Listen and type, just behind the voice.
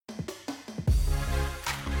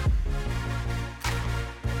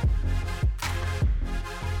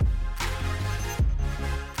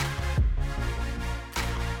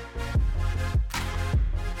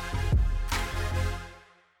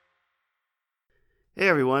Hey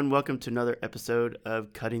everyone, welcome to another episode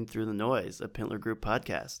of Cutting Through the Noise, a Pintler Group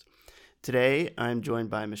podcast. Today I'm joined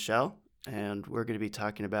by Michelle, and we're going to be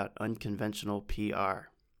talking about unconventional PR.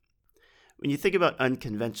 When you think about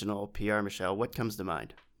unconventional PR, Michelle, what comes to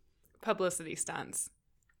mind? Publicity stunts.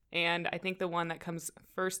 And I think the one that comes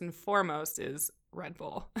first and foremost is Red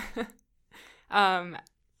Bull.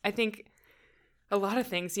 I think a lot of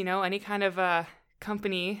things, any kind of a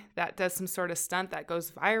company that does some sort of stunt that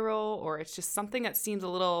goes viral, or it's just something that seems a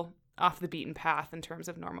little off the beaten path in terms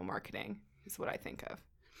of normal marketing is what I think of.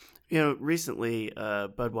 Recently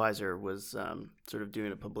Budweiser was sort of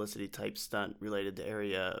doing a publicity type stunt related to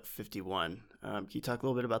Area 51. Can you talk a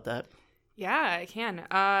little bit about that? Yeah, I can.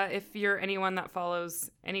 If you're anyone that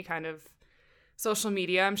follows any kind of social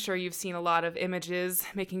media, I'm sure you've seen a lot of images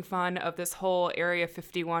making fun of this whole Area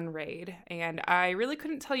 51 raid. And I really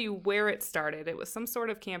couldn't tell you where it started. It was some sort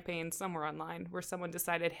of campaign somewhere online where someone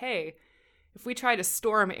decided, hey, if we try to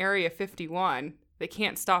storm Area 51, they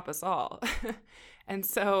can't stop us all. And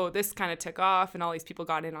so this kind of took off and all these people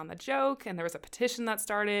got in on the joke, and there was a petition that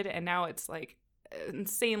started, and now it's like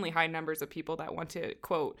insanely high numbers of people that want to,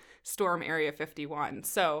 quote, storm Area 51.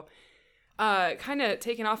 So kind of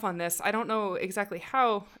taking off on this. I don't know exactly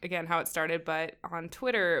how it started, but on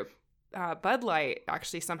Twitter, Bud Light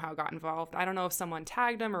actually somehow got involved. I don't know if someone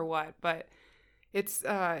tagged them or what, but it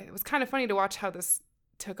was kind of funny to watch how this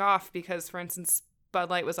took off because, for instance, Bud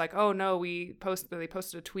Light was like, oh no, they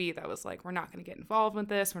posted a tweet that was like, we're not going to get involved with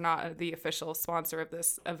this. We're not the official sponsor of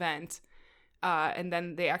this event. And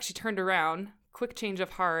then they actually turned around, quick change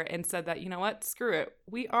of heart, and said that, you know what, screw it.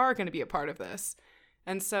 We are going to be a part of this.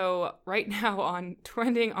 And so right now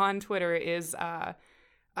trending on Twitter is a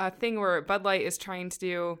thing where Bud Light is trying to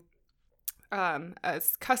do a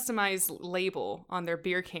customized label on their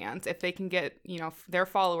beer cans if they can get, their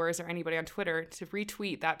followers or anybody on Twitter to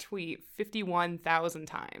retweet that tweet 51,000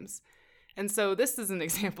 times. And so this is an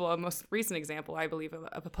example, a most recent example, I believe,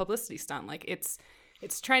 of a publicity stunt. Like it's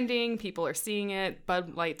trending, people are seeing it.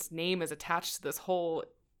 Bud Light's name is attached to this whole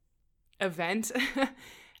event.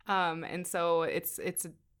 And so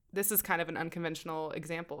this is kind of an unconventional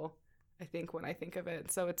example, I think, when I think of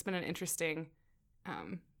it. So it's been an interesting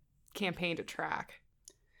campaign to track.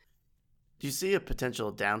 Do you see a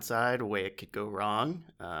potential downside, a way it could go wrong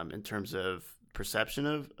in terms of perception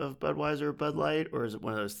of Budweiser or Bud Light, or is it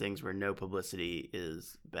one of those things where no publicity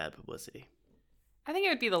is bad publicity? I think it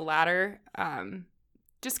would be the latter.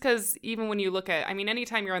 Just because even when you look at,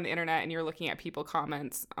 anytime you're on the internet and you're looking at people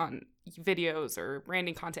comments on videos or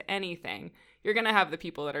branding content, anything, you're going to have the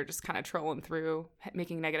people that are just kind of trolling through,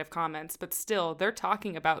 making negative comments, but still they're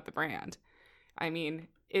talking about the brand.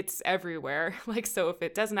 It's everywhere. So if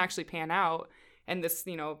it doesn't actually pan out and this,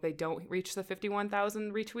 they don't reach the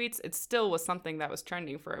 51,000 retweets, it still was something that was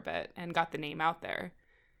trending for a bit and got the name out there.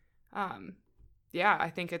 And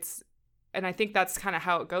I think that's kind of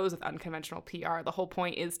how it goes with unconventional PR. The whole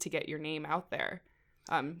point is to get your name out there,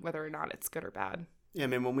 whether or not it's good or bad. Yeah,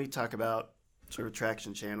 when we talk about sort of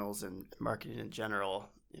traction channels and marketing in general,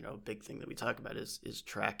 a big thing that we talk about is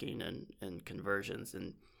tracking and conversions.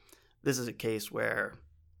 And this is a case where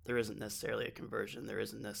there isn't necessarily a conversion. There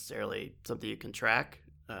isn't necessarily something you can track.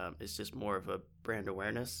 It's just more of a brand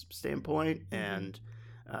awareness standpoint. Mm-hmm. And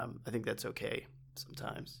I think that's okay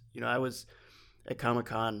sometimes. I was at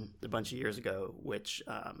Comic-Con a bunch of years ago, which,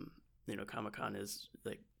 Comic-Con is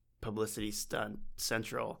like publicity stunt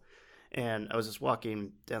central. And I was just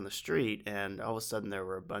walking down the street, and all of a sudden there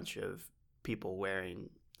were a bunch of people wearing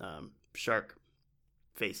shark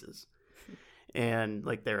faces. And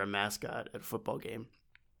like they're a mascot at a football game.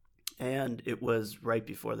 And it was right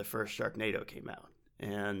before the first Sharknado came out.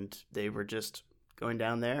 And they were just going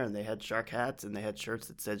down there, and they had shark hats, and they had shirts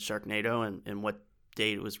that said Sharknado and what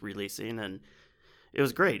date it was releasing. And it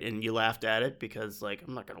was great, and you laughed at it because,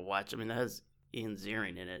 I'm not going to watch. That has Ian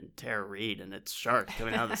Ziering in it and Tara Reid, and it's sharks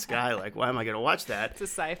coming out of the sky. Why am I going to watch that? It's a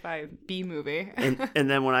sci-fi B movie. and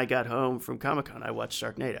then when I got home from Comic-Con, I watched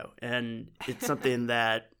Sharknado, and it's something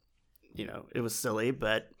that, it was silly,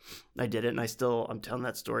 but I did it, and I'm telling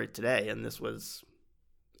that story today, and this was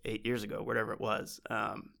 8 years ago, whatever it was.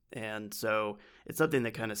 And so it's something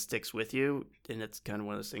that kind of sticks with you, and it's kind of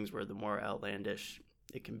one of those things where the more outlandish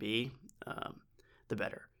it can be, the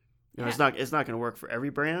better. Yeah. It's not going to work for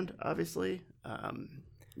every brand, obviously.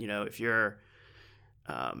 If you're,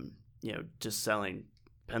 just selling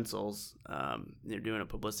pencils, doing a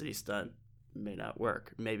publicity stunt may not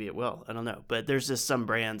work. Maybe it will. I don't know. But there's just some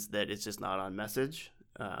brands that it's just not on message.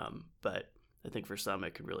 But I think for some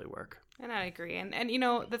it could really work. And I agree. And you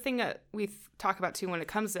know, the thing that we talk about too when it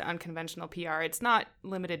comes to unconventional PR, it's not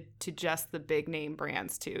limited to just the big name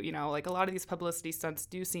brands too. You know, like a lot of these publicity stunts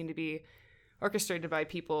do seem to be orchestrated by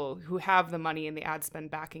people who have the money and the ad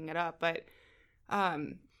spend backing it up. But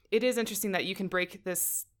it is interesting that you can break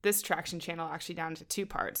this traction channel actually down into two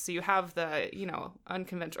parts. So you have the, you know,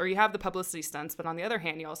 unconventional, or you have the publicity stunts, but on the other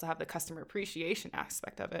hand, you also have the customer appreciation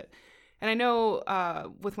aspect of it. And I know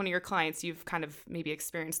with one of your clients, you've kind of maybe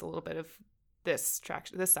experienced a little bit of this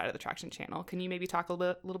side of the traction channel. Can you maybe talk a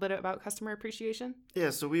little bit about customer appreciation?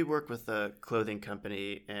 Yeah, so we work with a clothing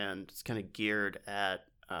company, and it's kind of geared at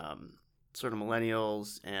sort of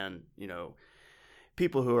millennials and, you know,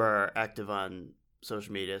 people who are active on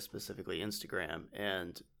social media, specifically Instagram.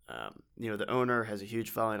 And, you know, the owner has a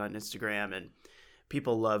huge following on Instagram, and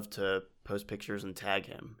people love to post pictures and tag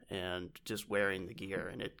him and just wearing the gear.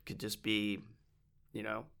 And it could just be, you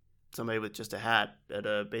know, somebody with just a hat at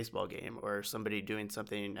a baseball game, or somebody doing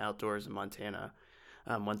something outdoors in Montana.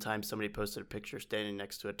 One time somebody posted a picture standing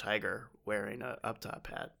next to a tiger wearing a up top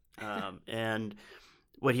hat. And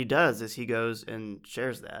what he does is he goes and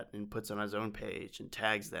shares that and puts it on his own page and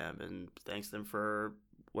tags them and thanks them for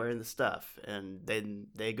wearing the stuff. And then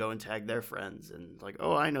they go and tag their friends and like,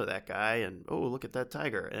 oh, I know that guy. And oh, look at that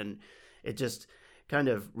tiger. And it just kind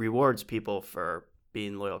of rewards people for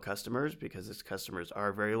being loyal customers, because his customers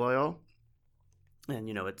are very loyal. And,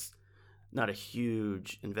 you know, it's not a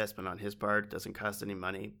huge investment on his part. It doesn't cost any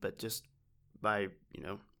money, but just by, you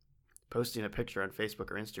know, posting a picture on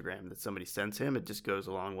Facebook or Instagram that somebody sends him, it just goes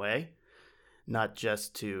a long way, not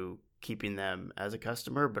just to keeping them as a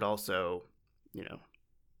customer, but also, you know,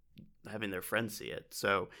 having their friends see it.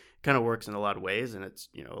 So it kind of works in a lot of ways, and it's,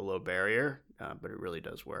 you know, a low barrier, but it really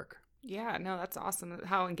does work. Yeah, no, that's awesome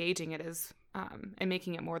how engaging it is, and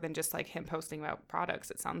making it more than just like him posting about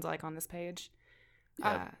products, it sounds like, on this page.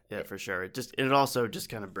 Yeah, for sure. It also just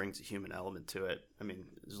kind of brings a human element to it. I mean,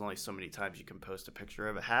 there's only so many times you can post a picture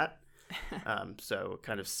of a hat. So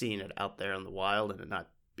kind of seeing it out there in the wild and it not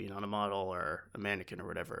being on a model or a mannequin or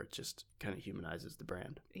whatever, it just kind of humanizes the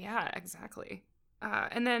brand. Yeah, exactly.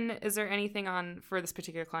 And then is there anything on for this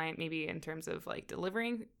particular client, maybe in terms of like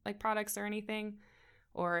delivering like products or anything?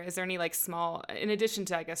 Or is there any like small, in addition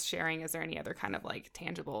to, I guess, sharing, is there any other kind of like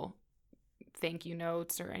tangible thank you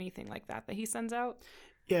notes or anything like that he sends out?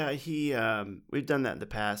 Yeah, we've done that in the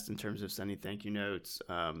past in terms of sending thank you notes.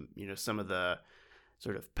 You know, some of the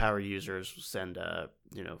sort of power users will send a,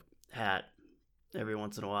 you know, hat every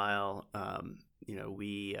once in a while. You know,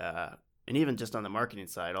 and even just on the marketing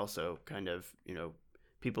side, also kind of, you know,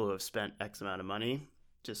 people who have spent X amount of money,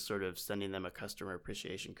 just sort of sending them a customer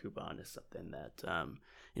appreciation coupon is something that,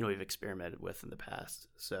 you know, we've experimented with in the past.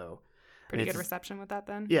 So pretty good reception with that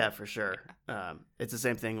then? Yeah, for sure. It's the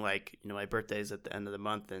same thing, like, you know, my birthday's at the end of the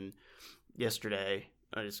month, and yesterday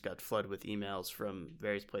I just got flooded with emails from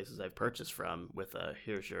various places I've purchased from with a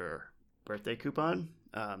here's your birthday coupon.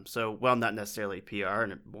 So, well, not necessarily PR,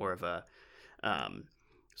 and more of a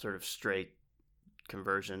sort of straight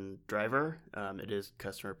conversion driver. It is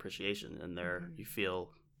customer appreciation, and there you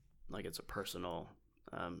feel like it's a personal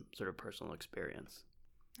sort of personal experience.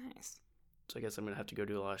 Nice. So I guess I'm going to have to go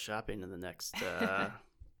do a lot of shopping in the next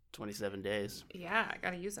 27 days. Yeah, I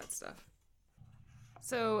got to use that stuff.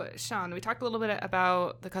 So, Sean, we talked a little bit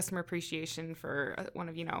about the customer appreciation for one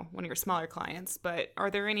of your smaller clients, but are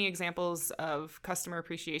there any examples of customer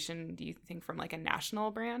appreciation, do you think, from like a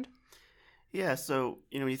national brand? Yeah, so,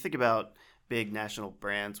 you know, when you think about big national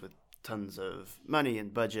brands with tons of money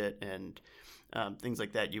and budget and things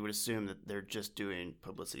like that, you would assume that they're just doing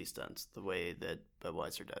publicity stunts the way that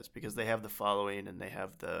Budweiser does, because they have the following and they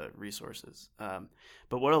have the resources.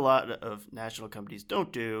 But what a lot of national companies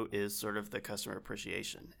don't do is sort of the customer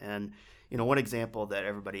appreciation. And, you know, one example that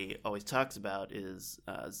everybody always talks about is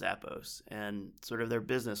Zappos. And sort of their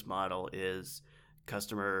business model is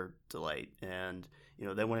customer delight. And, you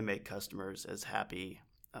know, they want to make customers as happy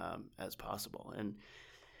as possible. And,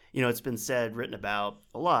 you know, it's been written about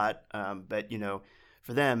a lot, but, you know,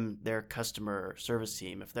 for them, their customer service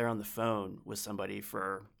team, if they're on the phone with somebody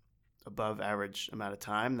for above average amount of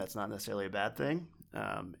time, that's not necessarily a bad thing.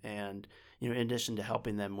 And, you know, in addition to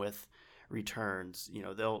helping them with returns, you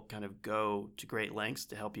know, they'll kind of go to great lengths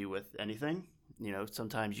to help you with anything. You know,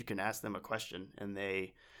 sometimes you can ask them a question and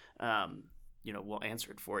they, you know, will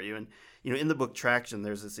answer it for you. And, you know, in the book Traction,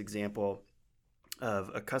 there's this example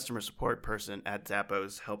of a customer support person at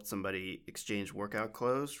Zappos helped somebody exchange workout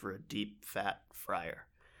clothes for a deep fat fryer.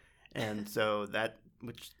 And so that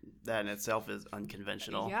in itself is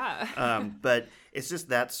unconventional. Yeah. But it's just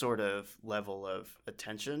that sort of level of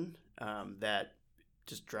attention that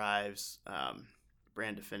just drives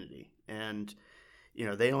brand affinity. And,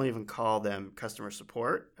 they don't even call them customer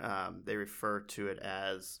support. They refer to it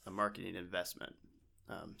as a marketing investment.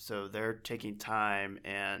 So they're taking time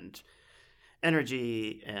and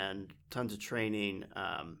energy and tons of training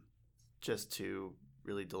just to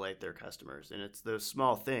really delight their customers. And it's those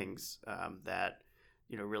small things that,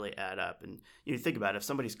 really add up. And you think about it, if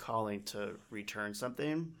somebody's calling to return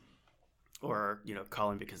something or,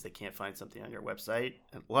 calling because they can't find something on your website,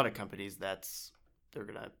 and a lot of companies, they're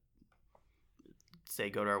going to say,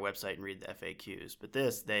 go to our website and read the FAQs. But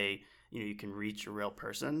you can reach a real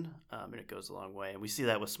person, and it goes a long way. And we see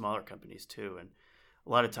that with smaller companies too. And a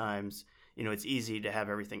lot of times, it's easy to have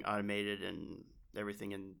everything automated and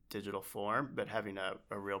everything in digital form, but having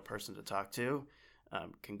a real person to talk to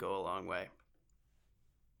can go a long way.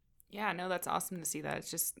 Yeah, no, that's awesome to see that. It's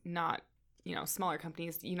just not, smaller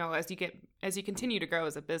companies, as you continue to grow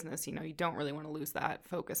as a business, you don't really want to lose that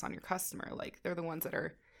focus on your customer. Like, they're the ones that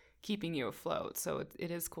are keeping you afloat. So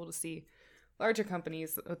it is cool to see larger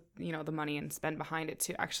companies, the money and spend behind it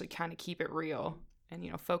to actually kind of keep it real and,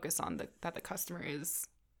 focus on that the customer is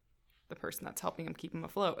the person that's helping them keep them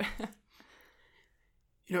afloat.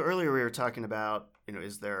 Earlier we were talking about,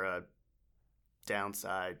 is there a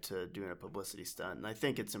downside to doing a publicity stunt? And I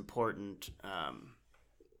think it's important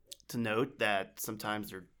to note that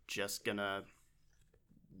sometimes they're just going to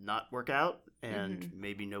not work out, and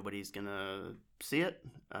maybe nobody's going to see it.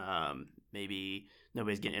 Maybe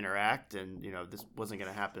nobody's going to interact, and, this wasn't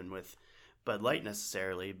going to happen with Bud Light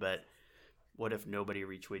necessarily, but what if nobody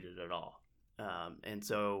retweeted at all? And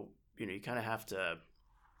so, you kind of have to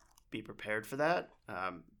be prepared for that,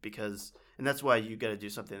 and that's why you got to do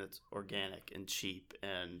something that's organic and cheap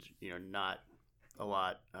and, not a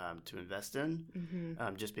lot to invest in,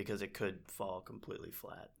 just because it could fall completely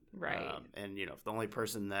flat. Right. And, if the only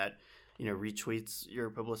person that, retweets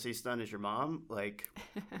your publicity stunt is your mom, like,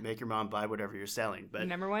 make your mom buy whatever you're selling. But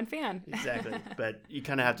number one fan. Exactly. But you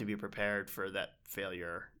kind of have to be prepared for that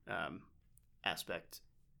failure aspect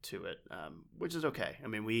to it, which is okay. I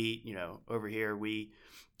mean, we, over here, we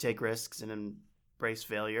take risks and embrace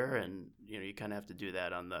failure, and, you kind of have to do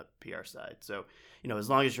that on the PR side. So, as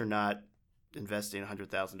long as you're not investing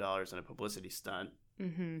 $100,000 in a publicity stunt,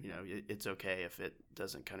 it's okay if it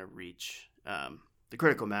doesn't kind of reach the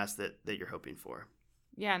critical mass that you're hoping for.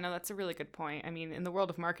 Yeah, no, that's a really good point. I mean, in the world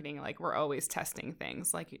of marketing, like, we're always testing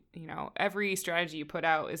things. Like, every strategy you put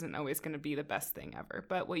out isn't always going to be the best thing ever.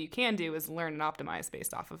 But what you can do is learn and optimize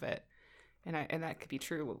based off of it. And that could be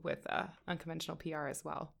true with unconventional PR as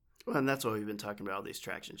well. Well, and that's what we've been talking about, all these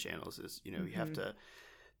traction channels is, you have to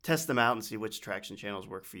test them out and see which traction channels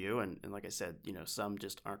work for you. And like I said, some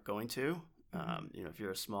just aren't going to. If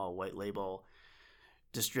you're a small white label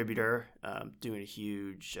distributor, doing a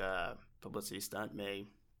huge publicity stunt may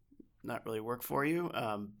not really work for you.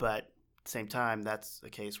 But at the same time, that's a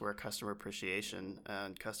case where customer appreciation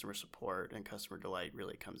and customer support and customer delight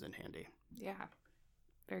really comes in handy. Yeah,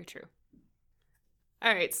 very true.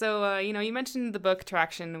 All right. So, you mentioned the book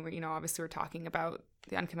Traction, where, obviously we're talking about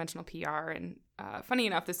the unconventional PR. And funny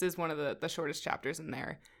enough, this is one of the shortest chapters in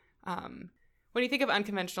there. When you think of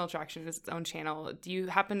unconventional Traction as its own channel, do you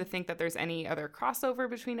happen to think that there's any other crossover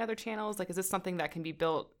between other channels? Like, is this something that can be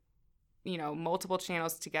built, multiple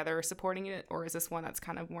channels together supporting it? Or is this one that's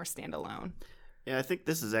kind of more standalone? Yeah, I think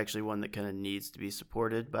this is actually one that kind of needs to be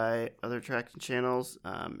supported by other traction channels.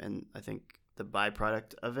 And I think the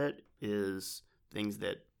byproduct of it is things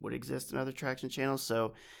that would exist in other traction channels.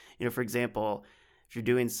 So, for example, if you're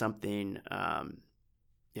doing something,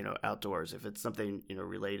 outdoors, if it's something,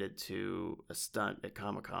 related to a stunt at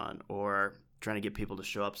Comic-Con or trying to get people to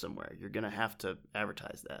show up somewhere, you're going to have to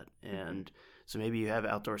advertise that. And so maybe you have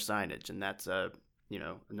outdoor signage, and that's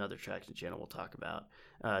another traction channel we'll talk about,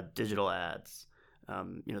 digital ads,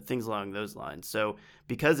 things along those lines. So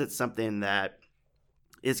because it's something that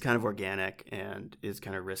is kind of organic and is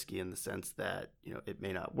kind of risky in the sense that, it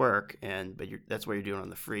may not work, but that's what you're doing on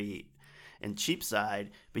the free and cheap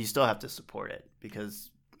side, but you still have to support it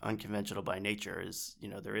because unconventional by nature is,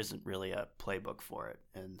 there isn't really a playbook for it.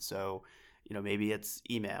 And so, maybe it's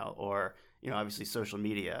email or, obviously social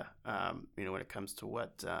media, when it comes to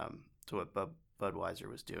what Budweiser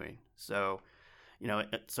was doing. So,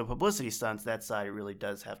 so publicity stunts, that side, it really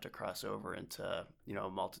does have to cross over into, a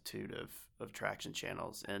multitude of traction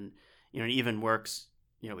channels. And, it even works,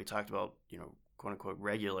 we talked about, quote unquote,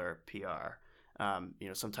 regular PR.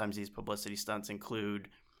 Sometimes these publicity stunts include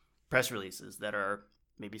press releases that are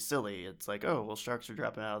maybe silly. It's like, oh, well, sharks are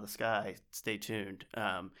dropping out of the sky. Stay tuned.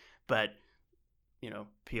 But,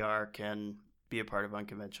 PR can be a part of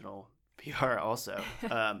unconventional PR also.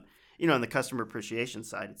 On the customer appreciation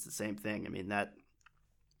side, it's the same thing. I mean, that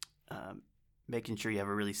making sure you have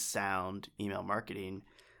a really sound email marketing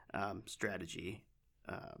strategy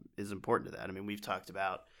is important to that. I mean, we've talked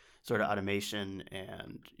about sort of automation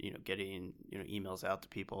and, getting, emails out to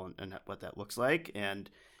people and what that looks like. And,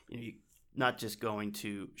 not just going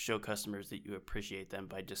to show customers that you appreciate them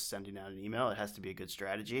by just sending out an email. It has to be a good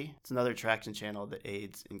strategy. It's another traction channel that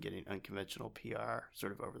aids in getting unconventional PR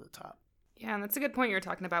sort of over the top. Yeah, and that's a good point you're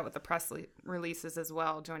talking about with the press releases as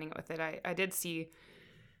well, joining it with it. I did see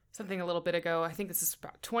something a little bit ago, I think this is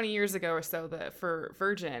about 20 years ago or so, that for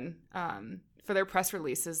Virgin, for their press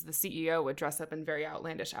releases, the CEO would dress up in very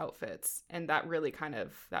outlandish outfits. And that really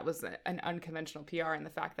that was an unconventional PR in the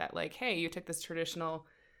fact that, like, hey, you took this traditional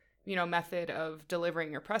method of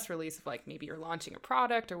delivering your press release of, like, maybe you're launching a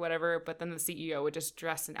product or whatever, but then the CEO would just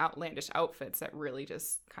dress in outlandish outfits that really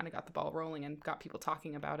just kind of got the ball rolling and got people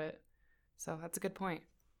talking about it. So that's a good point.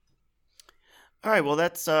 All right, well,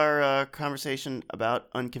 that's our conversation about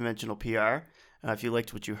unconventional PR. If you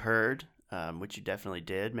liked what you heard, which you definitely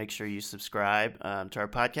did, make sure you subscribe to our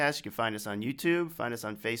podcast. You can find us on YouTube, find us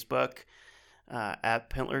on Facebook at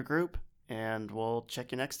Pintler Group, and we'll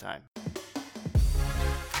check you next time.